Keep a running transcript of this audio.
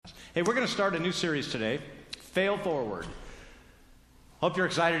Hey, we're going to start a new series today, Fail Forward. Hope you're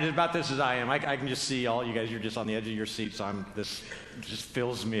excited about this as I am. I can just see all you guys, you're just on the edge of your seat, so this just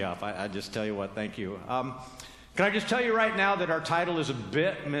fills me up. I just tell you what, thank you. Can I just tell you right now that our title is a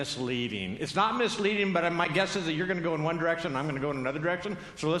bit misleading? It's not misleading, but my guess is that you're going to go in one direction and I'm going to go in another direction.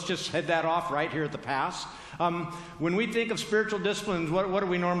 So let's just head that off right here at the pass. When we think of spiritual disciplines, what do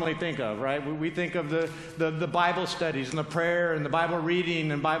we normally think of, right? We think of the Bible studies and the prayer and the Bible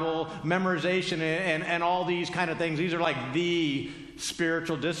reading and Bible memorization and all these kind of things. These are like the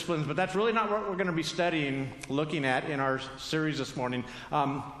spiritual disciplines, but that's really not what we're going to be studying, looking at in our series this morning.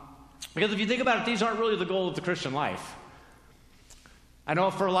 Because if you think about it, these aren't really the goal of the Christian life. I know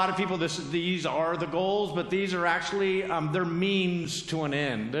for a lot of people these are the goals, but these are actually, they're means to an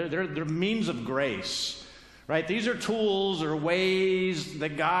end. They're means of grace, right? These are tools or ways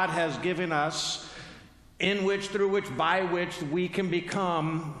that God has given us by which we can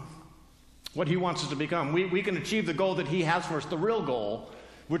become what He wants us to become. We can achieve the goal that He has for us, the real goal,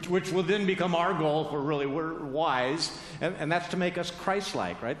 which will then become our goal if we're wise, and that's to make us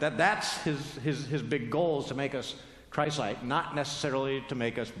Christ-like, right? That's his big goal, is to make us Christ-like, not necessarily to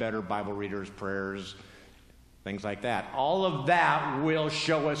make us better Bible readers, prayers, things like that. All of that will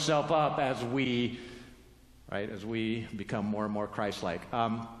show itself up as we become more and more Christ-like.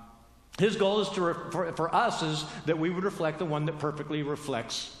 His goal is for us is that we would reflect the one that perfectly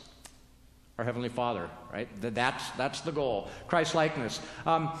reflects our Heavenly Father, right? That's the goal, Christ-likeness.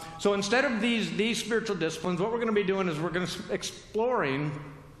 So instead of these spiritual disciplines, what we're going to be doing is we're going to be exploring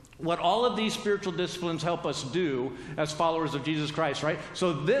what all of these spiritual disciplines help us do as followers of Jesus Christ, right?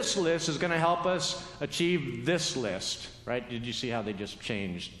 So this list is going to help us achieve this list, right? Did you see how they just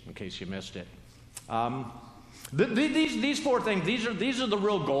changed, in case you missed it? These four things, these are the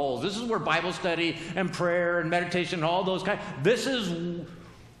real goals. This is where Bible study and prayer and meditation and all those this is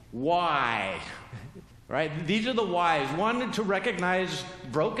why, right? These are the whys. One, to recognize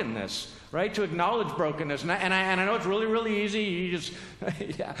brokenness, right? To acknowledge brokenness. And I know it's really, really easy. You just,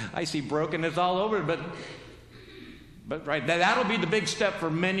 I see brokenness all over, but right, that'll be the big step for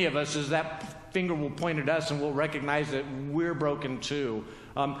many of us, is that finger will point at us and we'll recognize that we're broken too.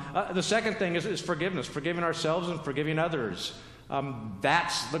 The second thing is forgiveness, forgiving ourselves and forgiving others.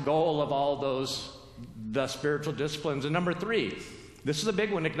 That's the goal of all the spiritual disciplines. And number three, this is a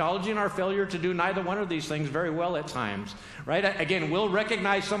big one, acknowledging our failure to do neither one of these things very well at times, right? Again, we'll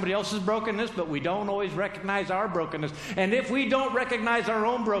recognize somebody else's brokenness, but we don't always recognize our brokenness. And if we don't recognize our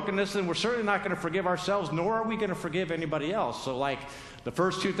own brokenness, then we're certainly not going to forgive ourselves, nor are we going to forgive anybody else. So like the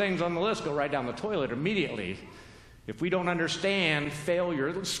first two things on the list go right down the toilet immediately. If we don't understand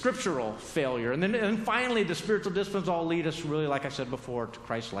failure, scriptural failure. And then finally, the spiritual disciplines all lead us really, like I said before, to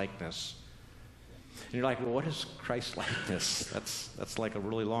Christ-likeness. And you're like, well, what is Christ-likeness? That's like a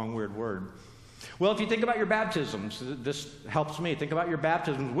really long, weird word. Well, if you think about your baptisms, this helps me. Think about your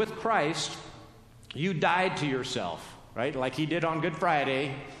baptisms. With Christ, you died to yourself, right? Like He did on Good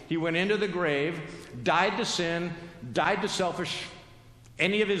Friday. He went into the grave, died to sin, died to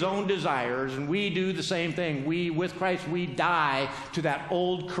any of His own desires, and we do the same thing. With Christ, we die to that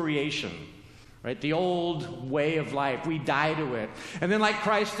old creation. Right? The old way of life. We die to it. And then like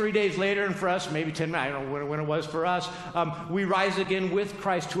Christ 3 days later, and for us, maybe 10 minutes, I don't know when it was for us, we rise again with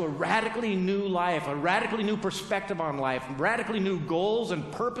Christ to a radically new life, a radically new perspective on life, radically new goals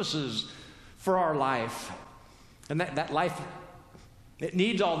and purposes for our life. And that life, it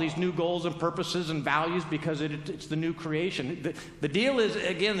needs all these new goals and purposes and values because it's the new creation. The deal is,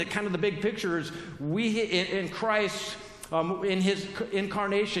 again, the big picture is we in Christ, in His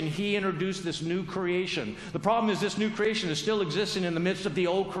incarnation, He introduced this new creation. The problem is this new creation is still existing in the midst of the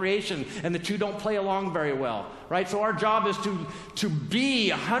old creation, and the two don't play along very well, right? So our job is to be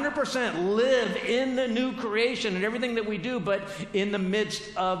 100% live in the new creation and everything that we do, but in the midst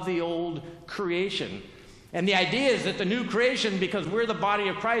of the old creation. And the idea is that the new creation, because we're the body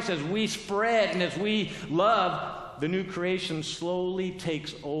of Christ, as we spread and as we love, the new creation slowly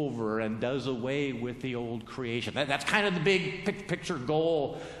takes over and does away with the old creation. That's kind of the big picture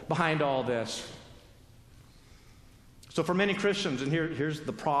goal behind all this. So for many Christians, and here's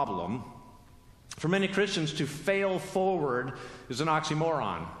the problem, for many Christians, to fail forward is an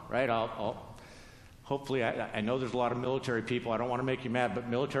oxymoron, right? Hopefully, I know there's a lot of military people. I don't want to make you mad, but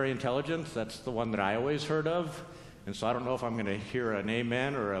military intelligence, that's the one that I always heard of. And so I don't know if I'm going to hear an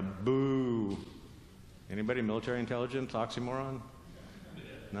amen or a boo. Anybody military intelligence, oxymoron?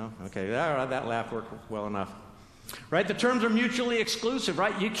 No? Okay, that laugh worked well enough. Right, the terms are mutually exclusive,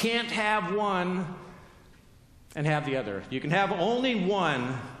 right? You can't have one and have the other. You can have only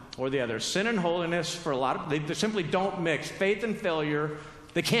one or the other. Sin and holiness, for a lot of, they simply don't mix. Faith and failure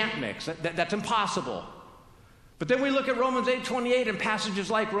They can't mix. That's impossible. But then we look at Romans 8:28 and passages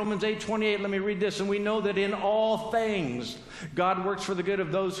like Romans 8:28. Let me read this. And we know that in all things God works for the good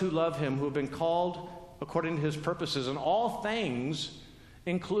of those who love him, who have been called according to his purposes. And all things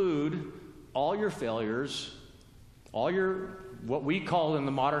include all your failures, all your, what we call in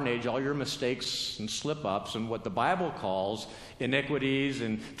the modern age, all your mistakes and slip-ups, and what the Bible calls iniquities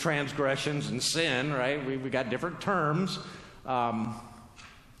and transgressions and sin, right? We got different terms.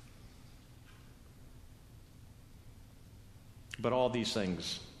 But all these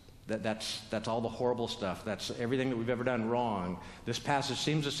things, that's all the horrible stuff. That's everything that we've ever done wrong. This passage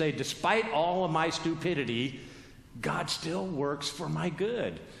seems to say, despite all of my stupidity, God still works for my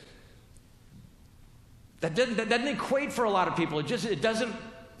good. That doesn't equate for a lot of people. It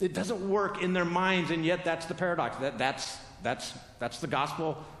doesn't work in their minds, and yet that's the paradox. That's the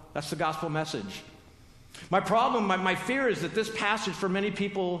gospel. That's the gospel message. My problem, my fear is that this passage for many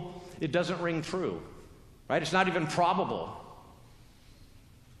people, it doesn't ring true. Right? It's not even probable.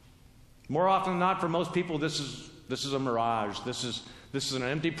 More often than not, for most people, this is a mirage. This is an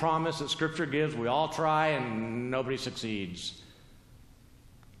empty promise that Scripture gives. We all try, and nobody succeeds.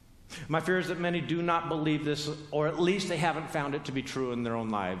 My fear is that many do not believe this, or at least they haven't found it to be true in their own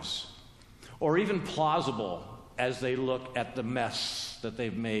lives, or even plausible as they look at the mess that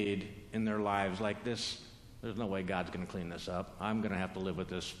they've made in their lives. Like this, there's no way God's going to clean this up. I'm going to have to live with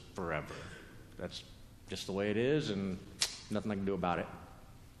this forever. That's just the way it is, and nothing I can do about it.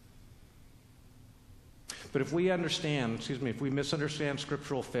 But if we misunderstand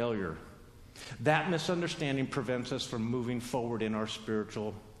scriptural failure, that misunderstanding prevents us from moving forward in our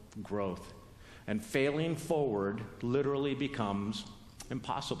spiritual growth. And failing forward literally becomes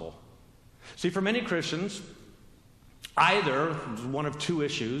impossible. See, for many Christians, either one of two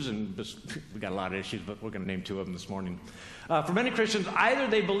issues, and we got a lot of issues, but we're going to name two of them this morning. For many Christians, either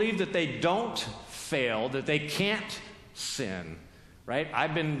they believe that they don't fail, that they can't sin, right?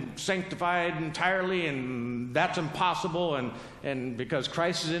 I've been sanctified entirely, and that's impossible, and because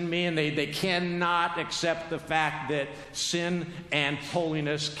Christ is in me, and they cannot accept the fact that sin and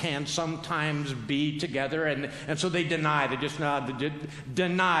holiness can sometimes be together, and so they deny. They just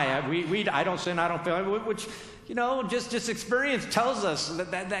deny. I don't sin, I don't fail, which, just experience tells us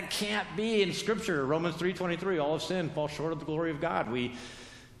that can't be in Scripture. Romans 3:23, all of sin falls short of the glory of God.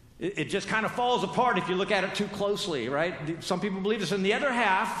 It just kind of falls apart if you look at it too closely, right? Some people believe this. And the other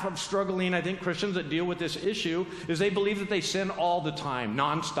half of struggling, I think, Christians that deal with this issue is they believe that they sin all the time,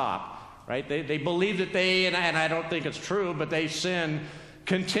 nonstop, right? They believe that and I don't think it's true, but they sin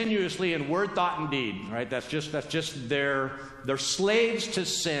continuously in word, thought, and deed, right? That's just they're slaves to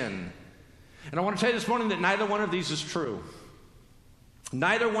sin. And I want to tell you this morning that neither one of these is true.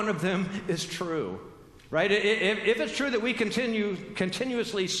 Neither one of them is true. Right? If it's true that we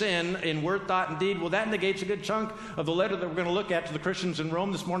continuously sin in word, thought, and deed, well, that negates a good chunk of the letter that we're going to look at to the Christians in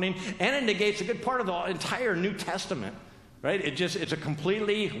Rome this morning, and it negates a good part of the entire New Testament. Right? It's a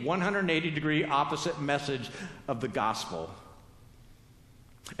completely 180-degree opposite message of the gospel.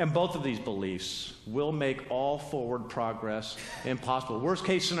 And both of these beliefs will make all forward progress impossible. Worst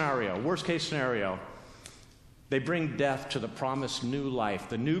case scenario. They bring death to the promised new life,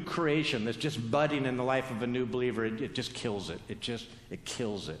 the new creation that's just budding in the life of a new believer. It just kills it. It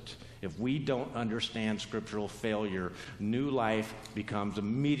kills it. If we don't understand scriptural failure, new life becomes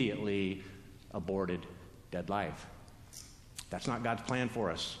immediately aborted, dead life. That's not God's plan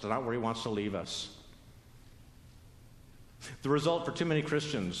for us. That's not where he wants to leave us. The result for too many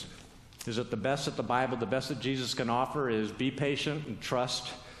Christians is that the best that the Bible, the best that Jesus can offer is be patient and trust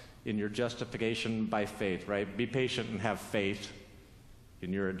in your justification by faith, right? Be patient and have faith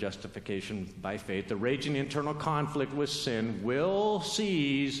in your justification by faith. The raging internal conflict with sin will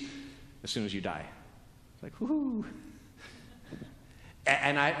cease as soon as you die. It's like, whoo.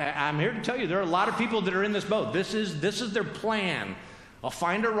 And I'm here to tell you, there are a lot of people that are in this boat. This is their plan. I'll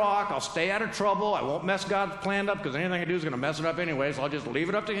find a rock, I'll stay out of trouble, I won't mess God's plan up because anything I do is going to mess it up anyway, so I'll just leave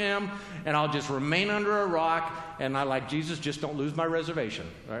it up to him, and I'll just remain under a rock, and I like Jesus, just don't lose my reservation.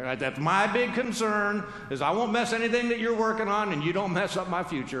 Right? That's my big concern, is I won't mess anything that you're working on, and you don't mess up my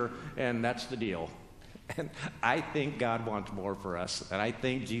future, and that's the deal. And I think God wants more for us, and I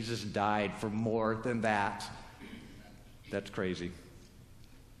think Jesus died for more than that. That's crazy.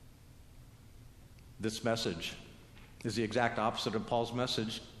 This message is the exact opposite of Paul's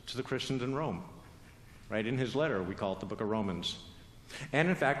message to the Christians in Rome. Right? In his letter, we call it the book of Romans. And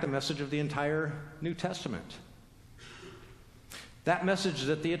in fact, the message of the entire New Testament. That message is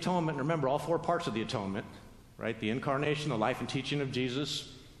that the atonement, remember all four parts of the atonement, right? The incarnation, the life and teaching of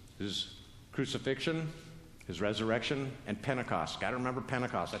Jesus, his crucifixion, his resurrection, and Pentecost. Got to remember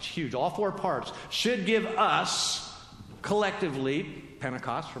Pentecost. That's huge. All four parts should give us, collectively,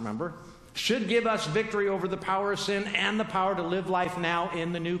 Pentecost, remember, should give us victory over the power of sin and the power to live life now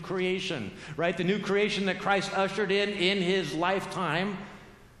in the new creation, right? The new creation that Christ ushered in his lifetime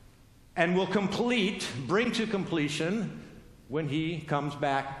and will bring to completion when he comes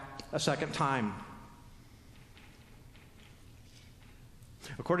back a second time.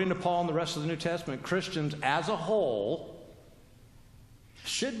 According to Paul and the rest of the New Testament, Christians as a whole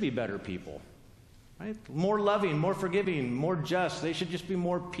should be better people, right? More loving, more forgiving, more just. They should just be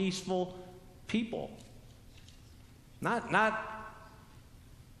more peaceful people.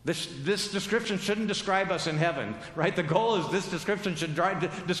 This description shouldn't describe us in heaven, right? The goal is this description should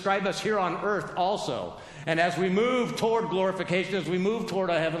describe us here on earth also. And as we move toward glorification, as we move toward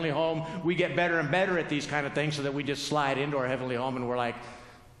a heavenly home, we get better and better at these kind of things so that we just slide into our heavenly home and we're like,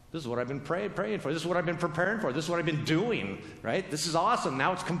 this is what I've been praying for. This is what I've been preparing for. This is what I've been doing, right? This is awesome.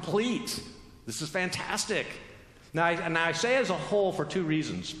 Now it's complete. This is fantastic. Now I say as a whole for two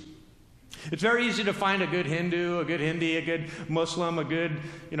reasons. It's very easy to find a good Hindu, a good Hindi, a good Muslim, a good,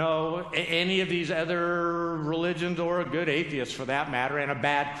 any of these other religions, or a good atheist for that matter, and a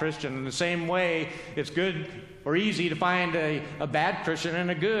bad Christian. In the same way, it's good or easy to find a bad Christian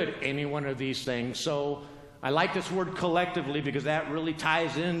and a good any one of these things. So I like this word collectively because that really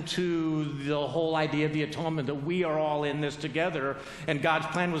ties into the whole idea of the atonement, that we are all in this together, and God's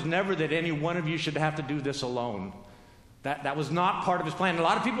plan was never that any one of you should have to do this alone. That was not part of his plan. A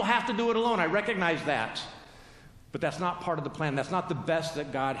lot of people have to do it alone. I recognize that. But that's not part of the plan. That's not the best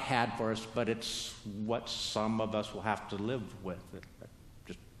that God had for us, but it's what some of us will have to live with.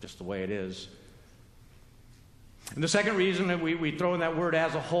 Just the way it is. And the second reason that we throw in that word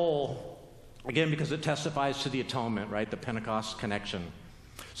as a whole, again, because it testifies to the atonement, right? The Pentecost connection.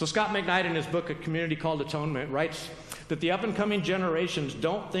 So Scott McKnight, in his book, A Community Called Atonement, writes that the up-and-coming generations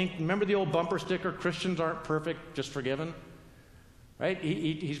don't think, remember the old bumper sticker, Christians aren't perfect, just forgiven? Right?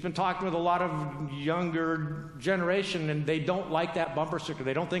 He's been talking with a lot of younger generation, and they don't like that bumper sticker.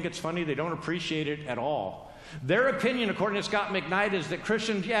 They don't think it's funny. They don't appreciate it at all. Their opinion, according to Scott McKnight, is that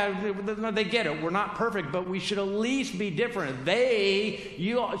Christians, they get it. We're not perfect, but we should at least be different.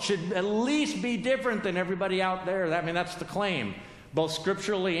 You should at least be different than everybody out there. That's the claim, both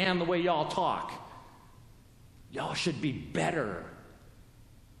scripturally and the way y'all talk. Y'all should be better.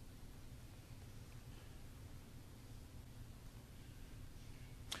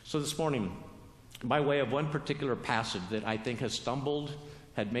 So this morning, by way of one particular passage that I think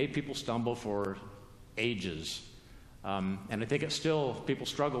had made people stumble for ages, and I think people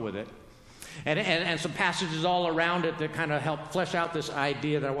struggle with it, and some passages all around it that kind of help flesh out this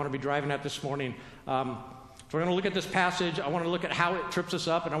idea that I want to be driving at this morning. So we're going to look at this passage. I want to look at how it trips us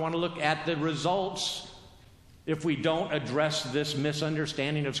up, and I want to look at the results if we don't address this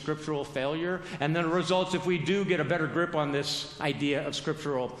misunderstanding of scriptural failure, and then the results if we do get a better grip on this idea of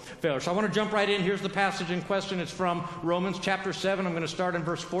scriptural failure. So I want to jump right in. Here's the passage in question. It's from Romans chapter 7. I'm going to start in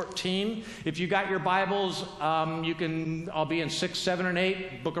verse 14. If you got your Bibles, I'll be in 6, 7, and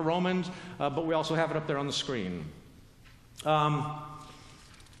 8, book of Romans, but we also have it up there on the screen.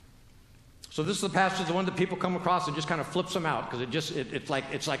 So this is the passage, the one that people come across and just kind of flips them out, because it's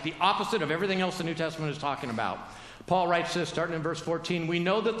like the opposite of everything else the New Testament is talking about. Paul writes this, starting in verse 14, "We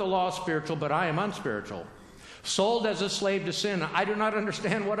know that the law is spiritual, but I am unspiritual, sold as a slave to sin. I do not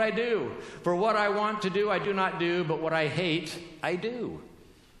understand what I do. For what I want to do, I do not do, but what I hate, I do."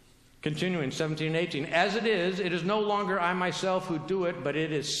 Continuing, 17 and 18, "As it is no longer I myself who do it, but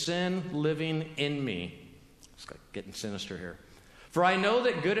it is sin living in me." It's getting sinister here. "For I know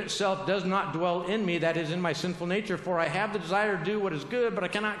that good itself does not dwell in me, that is, in my sinful nature. For I have the desire to do what is good, but I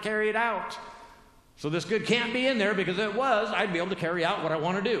cannot carry it out." So this good can't be in there, because if it was, I'd be able to carry out what I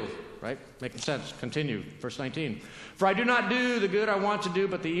want to do. Right? Making sense. Continue. Verse 19. "For I do not do the good I want to do,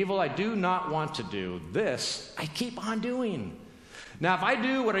 but the evil I do not want to do, this I keep on doing. Now if I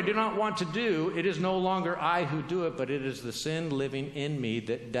do what I do not want to do, it is no longer I who do it, but it is the sin living in me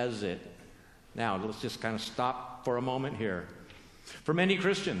that does it." Now let's just kind of stop for a moment here. For many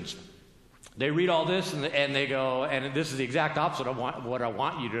Christians, they read all this and they go, and this is the exact opposite of what I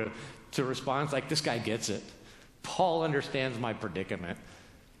want you to respond. It's like, this guy gets it. Paul understands my predicament.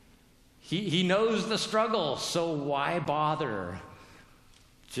 He knows the struggle, so why bother?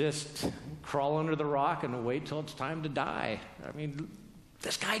 Just crawl under the rock and wait till it's time to die.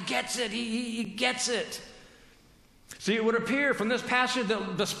 This guy gets it. He gets it. See, it would appear from this passage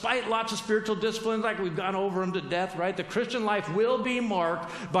that despite lots of spiritual disciplines, like we've gone over them to death, right, the Christian life will be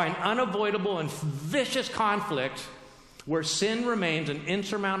marked by an unavoidable and vicious conflict where sin remains an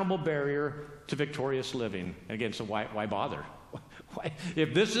insurmountable barrier to victorious living. Again, so why bother? Why?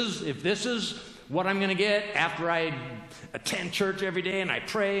 If this is what I'm going to get after I attend church every day and I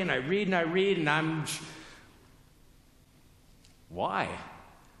pray and I read and I'm... Why?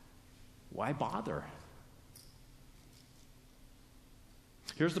 Why bother?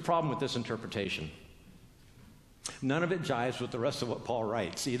 Here's the problem with this interpretation. None of it jives with the rest of what Paul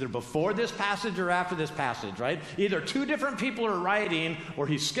writes, either before this passage or after this passage, right? Either two different people are writing, or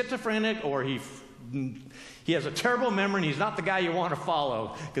he's schizophrenic, or he has a terrible memory and he's not the guy you want to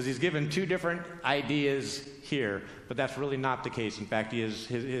follow, because he's given two different ideas here. But that's really not the case. In fact,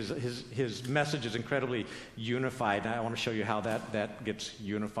 his message is incredibly unified. I want to show you how that gets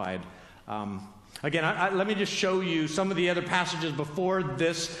unified. Again, let me just show you some of the other passages before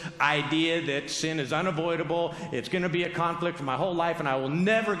this idea that sin is unavoidable, it's going to be a conflict for my whole life, and I will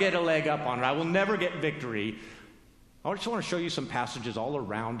never get a leg up on it. I will never get victory. I just want to show you some passages all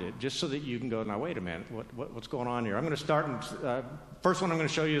around it, just so that you can go, now, wait a minute, what's going on here? I'm going to start, first one I'm going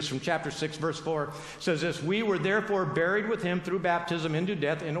to show you is from chapter 6, verse 4. It says this, "We were therefore buried with him through baptism into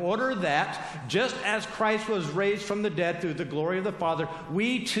death, in order that, just as Christ was raised from the dead through the glory of the Father,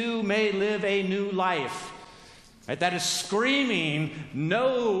 we too may live a new life." Right? That is screaming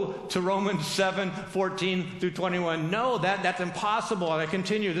no to Romans 7, 14 through 21. No, that's impossible. And I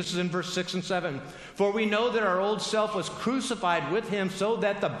continue. This is in verse 6 and 7. "For we know that our old self was crucified with him so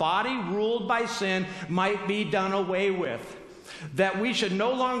that the body ruled by sin might be done away with, that we should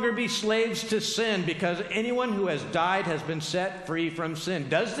no longer be slaves to sin, because anyone who has died has been set free from sin."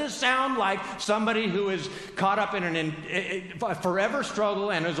 Does this sound like somebody who is caught up in a forever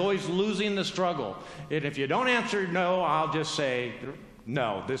struggle and is always losing the struggle? And if you don't answer no, I'll just say,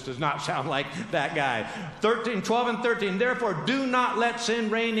 no, this does not sound like that guy. 12 and 13, "Therefore do not let sin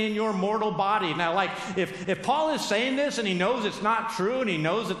reign in your mortal body." Now, like, if Paul is saying this and he knows it's not true and he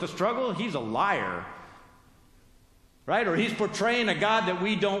knows that the struggle, he's a liar. Right? Or he's portraying a God that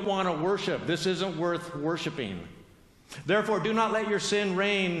we don't want to worship. This isn't worth worshiping. "Therefore, do not let sin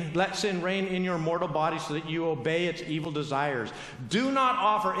reign in your mortal body so that you obey its evil desires. Do not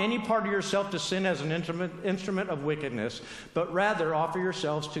offer any part of yourself to sin as an instrument of wickedness, but rather offer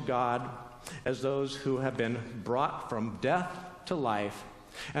yourselves to God as those who have been brought from death to life,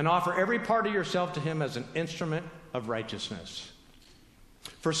 and offer every part of yourself to him as an instrument of righteousness.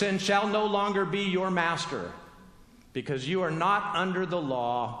 For sin shall no longer be your master, because you are not under the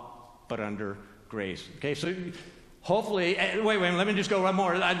law, but under grace." Okay, so hopefully, wait, let me just go one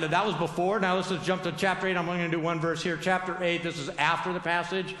more. That was before. Now let's just jump to chapter 8. I'm only going to do one verse here. Chapter 8, this is after the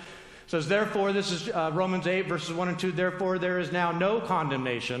passage. It says, "Therefore," this is Romans 8, verses 1 and 2, "Therefore there is now no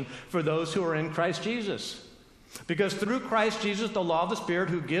condemnation for those who are in Christ Jesus. Because through Christ Jesus, the law of the Spirit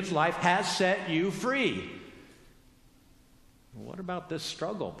who gives life has set you free." What about this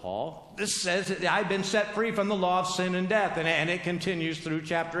struggle, Paul? This says that I've been set free from the law of sin and death, and it continues through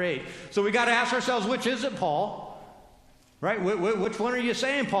chapter 8. So we got to ask ourselves, which is it, Paul? Right? Which one are you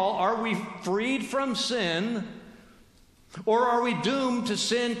saying, Paul? Are we freed from sin, or are we doomed to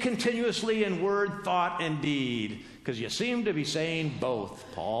sin continuously in word, thought, and deed? Because you seem to be saying both,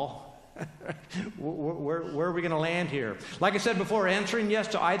 Paul. Where are we going to land here? Like I said before, answering yes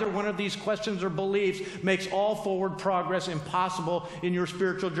to either one of these questions or beliefs makes all forward progress impossible in your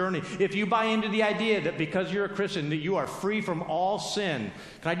spiritual journey. If you buy into the idea that because you're a Christian that you are free from all sin,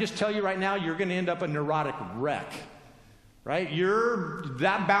 can I just tell you right now, you're going to end up a neurotic wreck. Right?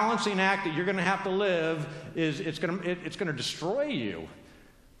 That balancing act that you're going to have to live it's going to destroy you.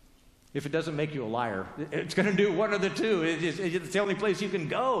 If it doesn't make you a liar, it's going to do one of the two. It's the only place you can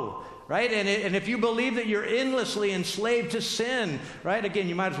go, right? And if you believe that you're endlessly enslaved to sin, right? Again,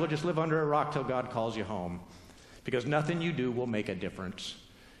 you might as well just live under a rock till God calls you home, because nothing you do will make a difference,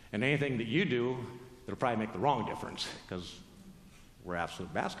 and anything that you do, it'll probably make the wrong difference, because we're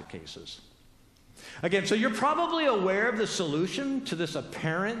absolute basket cases. Again, so you're probably aware of the solution to this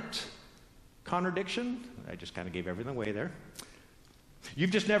apparent contradiction. I just kind of gave everything away there.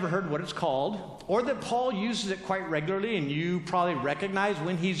 You've just never heard what it's called, or that Paul uses it quite regularly, and you probably recognize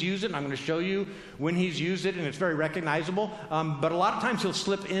when he's used it. And I'm going to show you when he's used it, and it's very recognizable. But a lot of times he'll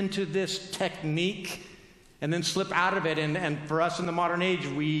slip into this technique and then slip out of it. And for us in the modern age,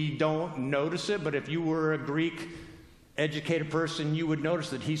 we don't notice it. But if you were a Greek educated person, you would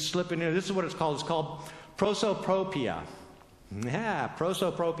notice that he's slipping in. This is what it's called. It's called prosopropia. Yeah,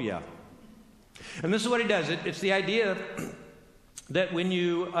 prosopropia. And this is what he does. It's the idea that when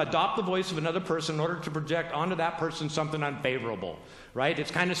you adopt the voice of another person in order to project onto that person something unfavorable, right?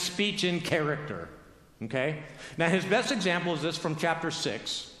 It's kind of speech in character, okay? Now, his best example is this from chapter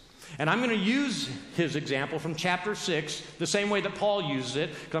 6. And I'm going to use his example from chapter 6 the same way that Paul uses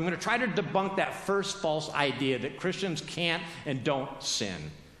it, because I'm going to try to debunk that first false idea that Christians can't and don't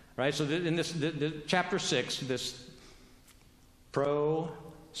sin. Right? So in this chapter 6, this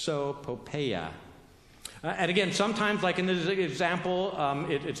prosopopeia. And again, sometimes, like in this example,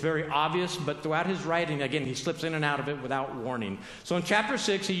 it's very obvious, but throughout his writing, again, he slips in and out of it without warning. So in chapter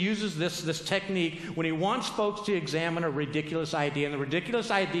 6, he uses this technique when he wants folks to examine a ridiculous idea. And the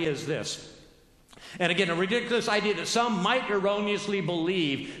ridiculous idea is this. And again, a ridiculous idea that some might erroneously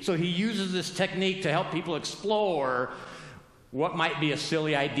believe. So he uses this technique to help people explore what might be a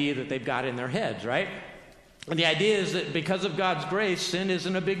silly idea that they've got in their heads, right? And the idea is that because of God's grace, sin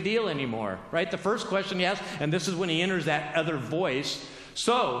isn't a big deal anymore, right? The first question he asks, and this is when he enters that other voice,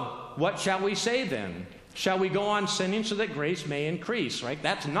 so what shall we say then? Shall we go on sinning so that grace may increase, right?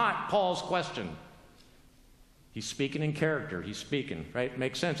 That's not Paul's question. He's speaking in character. He's speaking, right?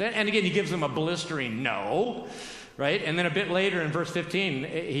 Makes sense. And again, he gives them a blistering no, right? And then a bit later in verse 15,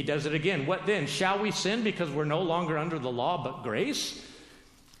 he does it again. What then? Shall we sin because we're no longer under the law but grace?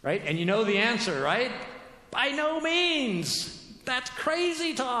 Right? And you know the answer, right? By no means. That's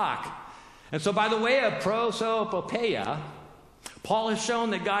crazy talk. And so by the way of prosopopeia, Paul has shown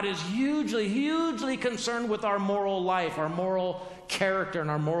that God is hugely, hugely concerned with our moral life, our moral character, and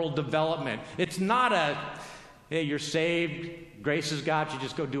our moral development. It's not a, hey, you're saved, grace has got you,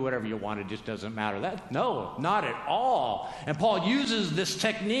 just go do whatever you want, it just doesn't matter. No, not at all. And Paul uses this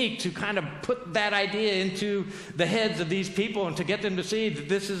technique to kind of put that idea into the heads of these people and to get them to see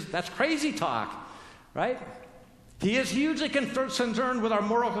that that's crazy talk. Right? He is hugely concerned with our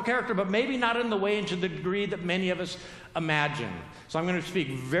moral character, but maybe not in the way and to the degree that many of us imagine. So I'm going to speak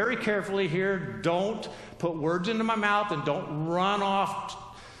very carefully here. Don't put words into my mouth and don't run off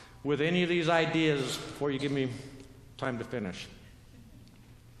with any of these ideas before you give me time to finish.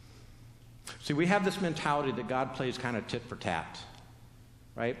 See, we have this mentality that God plays kind of tit for tat.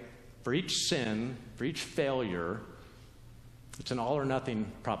 Right? For each sin, for each failure, it's an all or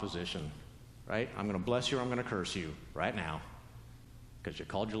nothing proposition. Right? I'm going to bless you or I'm going to curse you right now because you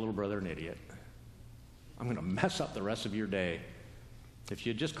called your little brother an idiot. I'm going to mess up the rest of your day. If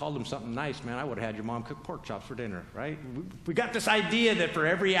you had just called him something nice, man, I would have had your mom cook pork chops for dinner, right? We got this idea that for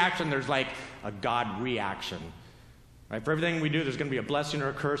every action there's like a God reaction. Right? For everything we do, there's going to be a blessing or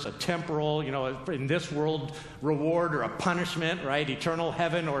a curse, a temporal, in this world, reward or a punishment, right? Eternal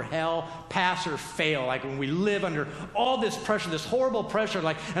heaven or hell, pass or fail. Like when we live under all this pressure, this horrible pressure,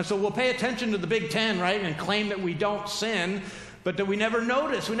 and so we'll pay attention to the Big Ten, right? And claim that we don't sin, but that we never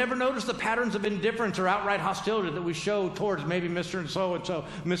notice. We never notice the patterns of indifference or outright hostility that we show towards maybe Mr. and so-and-so,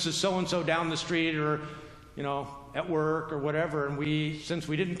 Mrs. So-and-so down the street or, at work or whatever. And since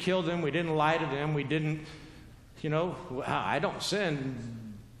we didn't kill them, we didn't lie to them, we didn't, I don't sin,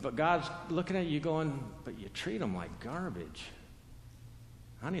 but God's looking at you going, but you treat them like garbage.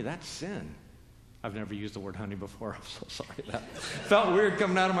 Honey, that's sin. I've never used the word honey before. I'm so sorry. That felt weird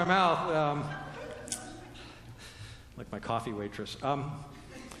coming out of my mouth. Like my coffee waitress.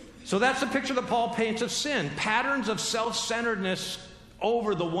 So that's the picture that Paul paints of sin. Patterns of self-centeredness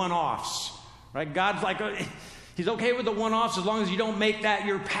over the one-offs. Right? God's like, he's okay with the one-offs as long as you don't make that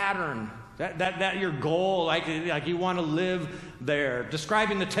your pattern. That your goal, like you want to live there.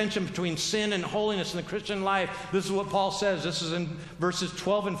 Describing the tension between sin and holiness in the Christian life. This is what Paul says. This is in verses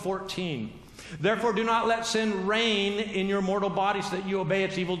 12 and 14. Therefore, do not let sin reign in your mortal body so that you obey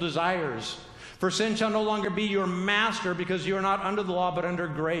its evil desires. For sin shall no longer be your master because you are not under the law but under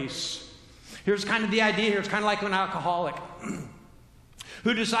grace. Here's kind of the idea here. It's kind of like an alcoholic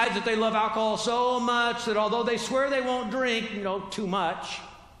who decides that they love alcohol so much that although they swear they won't drink, too much,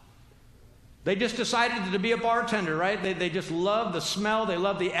 they just decided to be a bartender, right? They just love the smell. They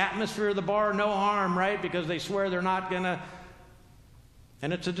love the atmosphere of the bar. No harm, right? Because they swear they're not going to.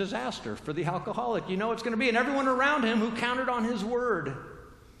 And it's a disaster for the alcoholic. It's going to be. And everyone around him who counted on his word.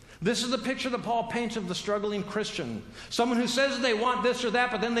 This is the picture that Paul paints of the struggling Christian. Someone who says they want this or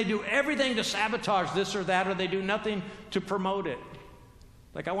that, but then they do everything to sabotage this or that, or they do nothing to promote it.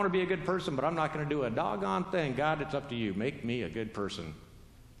 Like, I want to be a good person, but I'm not going to do a doggone thing. God, it's up to you. Make me a good person.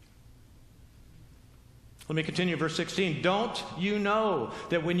 Let me continue, verse 16. Don't you know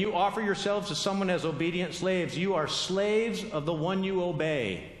that when you offer yourselves to someone as obedient slaves, you are slaves of the one you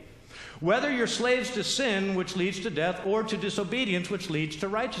obey? Whether you're slaves to sin, which leads to death, or to disobedience, which leads to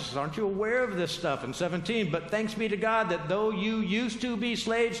righteousness. Aren't you aware of this stuff? In 17, but thanks be to God that though you used to be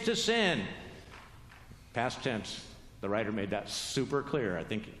slaves to sin, past tense, the writer made that super clear. I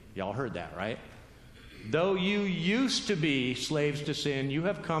think y'all heard that, right? Though you used to be slaves to sin, you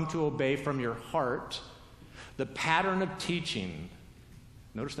have come to obey from your heart the pattern of teaching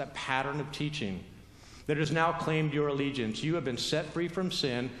Notice that pattern of teaching. That has now claimed your allegiance. You have been set free from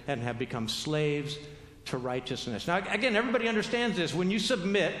sin and have become slaves to righteousness. Now, again, everybody understands this. When you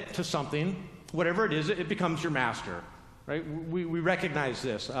submit to something, whatever it is, it becomes your master. Right? We recognize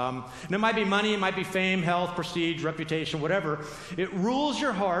this. And it might be money, it might be fame, health, prestige, reputation, whatever. It rules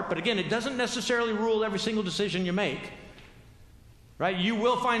your heart, but again, it doesn't necessarily rule every single decision you make. Right? You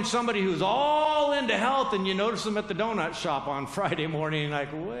will find somebody who's all into health, and you notice them at the donut shop on Friday morning, like,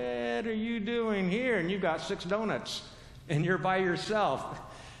 what are you doing here? And you've got 6 donuts, and you're by yourself.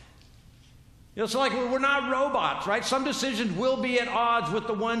 It's like we're not robots, right? Some decisions will be at odds with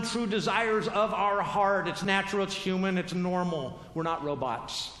the one true desires of our heart. It's natural, it's human, it's normal. We're not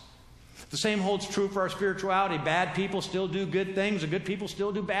robots. The same holds true for our spirituality. Bad people still do good things, and good people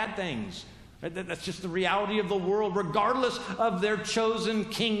still do bad things. Right? That's just the reality of the world, regardless of their chosen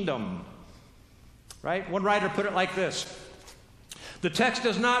kingdom. Right? One writer put it like this. The text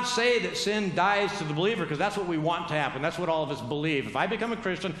does not say that sin dies to the believer, because that's what we want to happen. That's what all of us believe. If I become a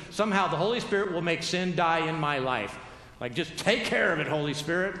Christian, somehow the Holy Spirit will make sin die in my life. Like, just take care of it, Holy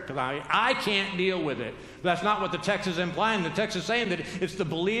Spirit, because I can't deal with it. But that's not what the text is implying. The text is saying that it's the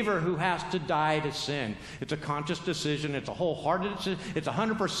believer who has to die to sin. It's a conscious decision. It's a wholehearted decision. It's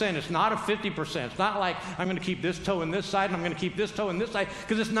 100%. It's not a 50%. It's not like I'm going to keep this toe in this side and I'm going to keep this toe in this side,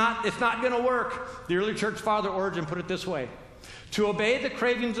 because it's not going to work. The early church father Origen put it this way. To obey the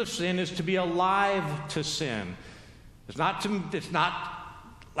cravings of sin is to be alive to sin. It's not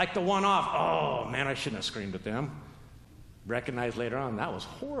like the one-off, oh, man, I shouldn't have screamed at them. Recognize later on, that was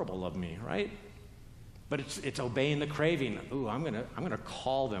horrible of me, right? But it's obeying the craving. Ooh, I'm gonna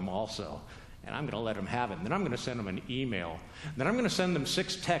call them also, and I'm gonna let them have it. And then I'm gonna send them an email. And then I'm gonna send them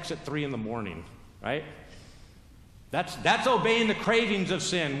 6 texts at 3 in the morning, right? That's obeying the cravings of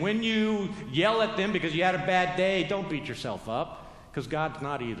sin. When you yell at them because you had a bad day, don't beat yourself up, because God's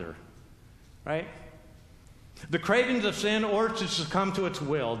not either, right? The cravings of sin, or to succumb to its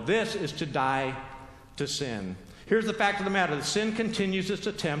will. This is to die to sin. Here's the fact of the matter. The sin continues its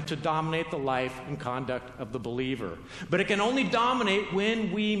attempt to dominate the life and conduct of the believer. But it can only dominate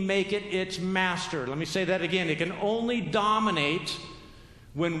when we make it its master. Let me say that again. It can only dominate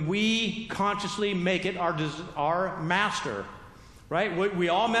when we consciously make it our master, right? We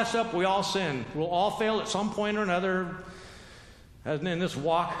all mess up, we all sin. We'll all fail at some point or another in this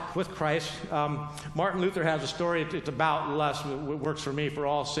walk with Christ. Martin Luther has a story, it's about lust, it works for me, for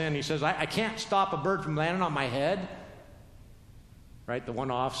all sin. He says, I can't stop a bird from landing on my head, right? The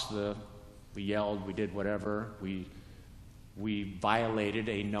one-offs, we yelled, we did whatever, we violated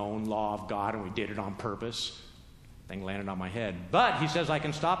a known law of God, and we did it on purpose. Thing landed on my head. But he says I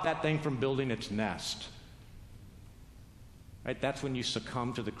can stop that thing from building its nest. Right? That's when you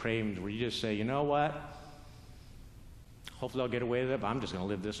succumb to the cravings, where you just say, you know what? Hopefully I'll get away with it, but I'm just going to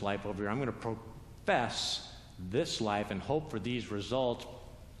live this life over here. I'm going to profess this life and hope for these results.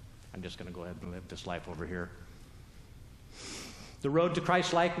 I'm just going to go ahead and live this life over here. The road to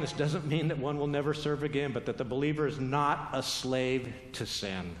Christ-likeness doesn't mean that one will never serve again, but that the believer is not a slave to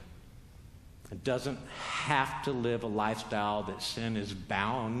sin. It doesn't have to live a lifestyle that sin is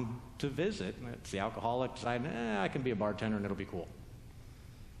bound to visit. It's the alcoholic side. I can be a bartender and it'll be cool.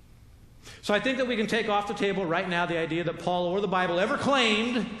 So I think that we can take off the table right now the idea that Paul or the Bible ever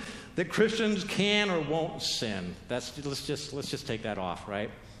claimed that Christians can or won't sin. Let's just take that off, right?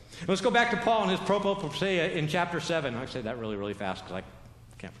 Let's go back to Paul and his propoposeia in chapter 7. I say that really, really fast because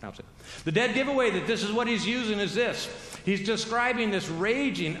I can't pronounce it. The dead giveaway, that this is what he's using, is this. He's describing this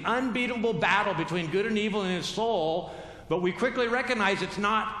raging, unbeatable battle between good and evil in his soul, but we quickly recognize it's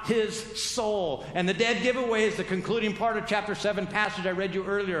not his soul. And the dead giveaway is the concluding part of chapter 7 passage I read you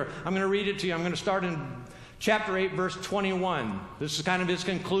earlier. I'm going to read it to you. I'm going to start in chapter 8, verse 21. This is kind of his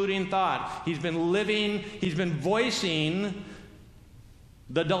concluding thought. He's been voicing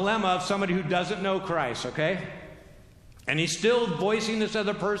the dilemma of somebody who doesn't know Christ, okay? And he's still voicing this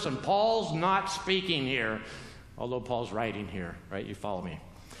other person. Paul's not speaking here, although Paul's writing here, right? You follow me.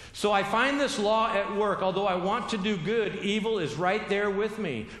 So I find this law at work. Although I want to do good, evil is right there with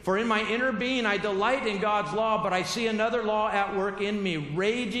me. For in my inner being I delight in God's law, but I see another law at work in me,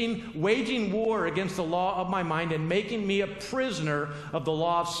 waging war against the law of my mind and making me a prisoner of the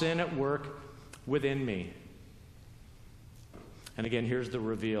law of sin at work within me. And again, here's the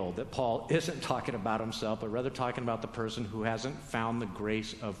reveal that Paul isn't talking about himself, but rather talking about the person who hasn't found the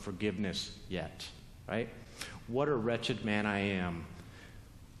grace of forgiveness yet, right? What a wretched man I am.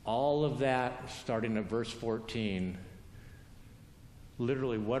 All of that, starting at verse 14,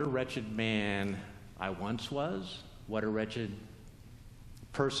 literally, what a wretched man I once was. What a wretched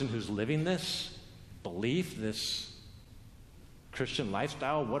person who's living this belief, this Christian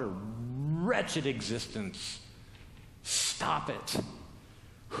lifestyle? What a wretched existence. Stop it.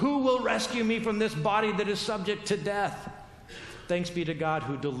 Who will rescue me from this body that is subject to death? Thanks be to God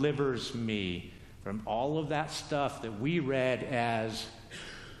who delivers me from all of that stuff that we read as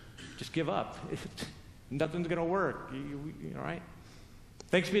just give up. Nothing's going to work. All right?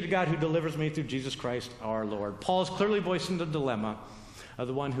 Thanks be to God who delivers me through Jesus Christ our Lord. Paul is clearly voicing the dilemma of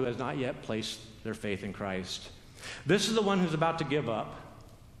the one who has not yet placed their faith in Christ. This is the one who's about to give up.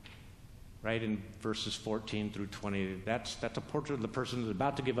 Right, in verses 14 through 20, that's a portrait of the person who's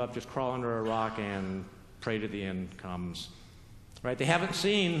about to give up, just crawl under a rock and pray to the end comes. Right, they haven't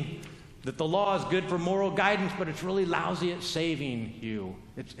seen that the law is good for moral guidance, but it's really lousy at saving you.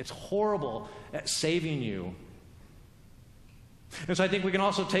 It's horrible at saving you. And so I think we can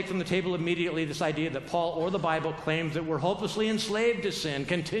also take from the table immediately this idea that Paul or the Bible claims that we're hopelessly enslaved to sin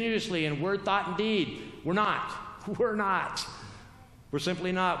continuously in word, thought, and deed. We're not. We're not. We're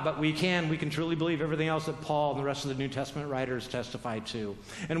simply not, but we can truly believe everything else that Paul and the rest of the New Testament writers testify to.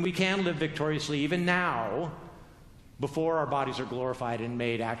 And we can live victoriously even now before our bodies are glorified and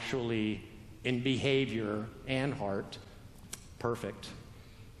made actually in behavior and heart perfect.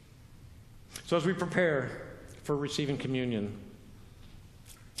 So as we prepare for receiving communion,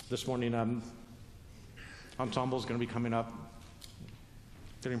 this morning ensemble is going to be coming up,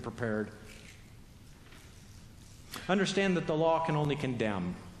 getting prepared. Understand that the law can only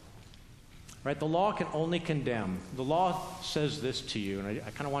condemn. Right? The law can only condemn. The law says this to you, and I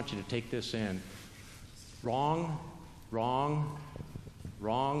kind of want you to take this in. Wrong, wrong,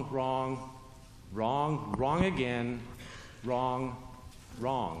 wrong, wrong, wrong, wrong again, wrong,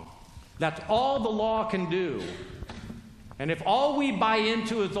 wrong. That's all the law can do. And if all we buy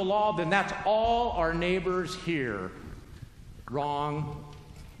into is the law, then that's all our neighbors hear. Wrong,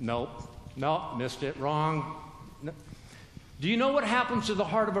 nope, missed it, wrong. Do you know what happens to the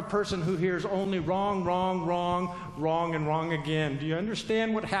heart of a person who hears only wrong, wrong, wrong, wrong, and wrong again? Do you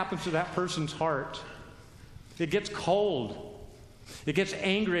understand what happens to that person's heart? It gets cold. It gets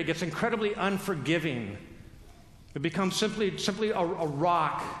angry. It gets incredibly unforgiving. It becomes simply a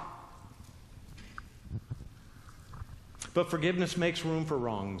rock. But forgiveness makes room for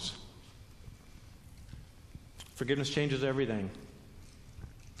wrongs. Forgiveness changes everything.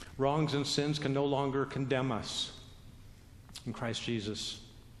 Wrongs and sins can no longer condemn us in Christ Jesus.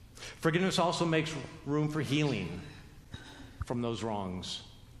 Forgiveness also makes room for healing from those wrongs.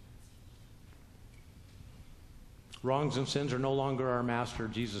 Wrongs and sins are no longer our master.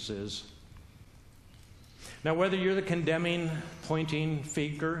 Jesus is. Now, whether you're the condemning, pointing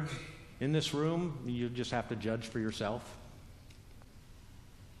finger in this room, you just have to judge for yourself.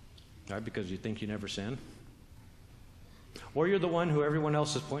 Right? Because you think you never sin. Or you're the one who everyone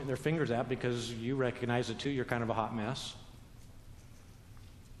else is pointing their fingers at because you recognize it too. You're kind of a hot mess.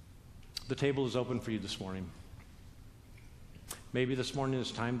 The table is open for you this morning. Maybe this morning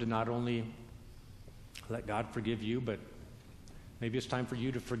is time to not only let God forgive you, but maybe it's time for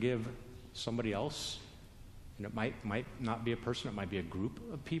you to forgive somebody else. And it might not be a person, it might be a group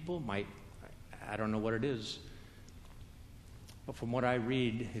of people, I don't know what it is. But from what I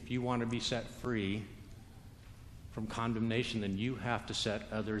read, if you want to be set free from condemnation, then you have to set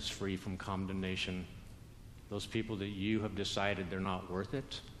others free from condemnation. Those people that you have decided they're not worth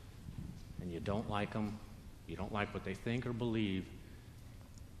it, and you don't like them, you don't like what they think or believe,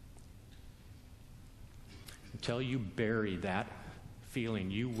 until you bury that feeling,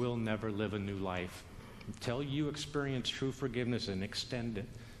 you will never live a new life. Until you experience true forgiveness and extend it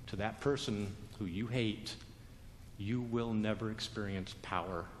to that person who you hate, you will never experience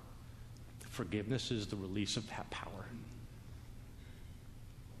power. Forgiveness is the release of that power.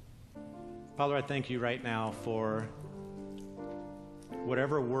 Father, I thank you right now for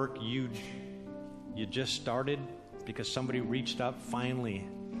whatever work you just started because somebody reached up finally.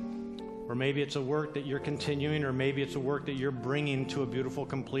 Or maybe it's a work that you're continuing, or maybe it's a work that you're bringing to a beautiful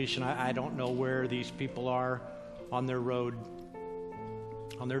completion. I don't know where these people are on their road,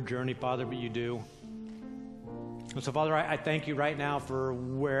 on their journey, Father, but you do. And so, Father, I thank you right now for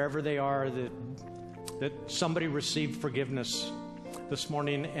wherever they are, that somebody received forgiveness this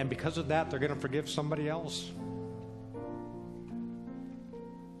morning, and because of that, they're going to forgive somebody else.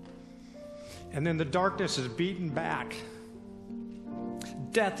 And then the darkness is beaten back.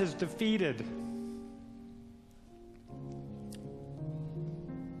 Death is defeated.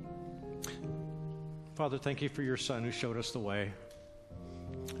 Father, thank you for your Son who showed us the way,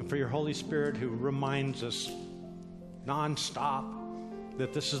 and for your Holy Spirit who reminds us nonstop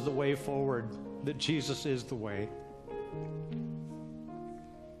that this is the way forward, that Jesus is the way.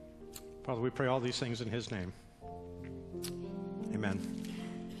 Father, we pray all these things in his name. Amen.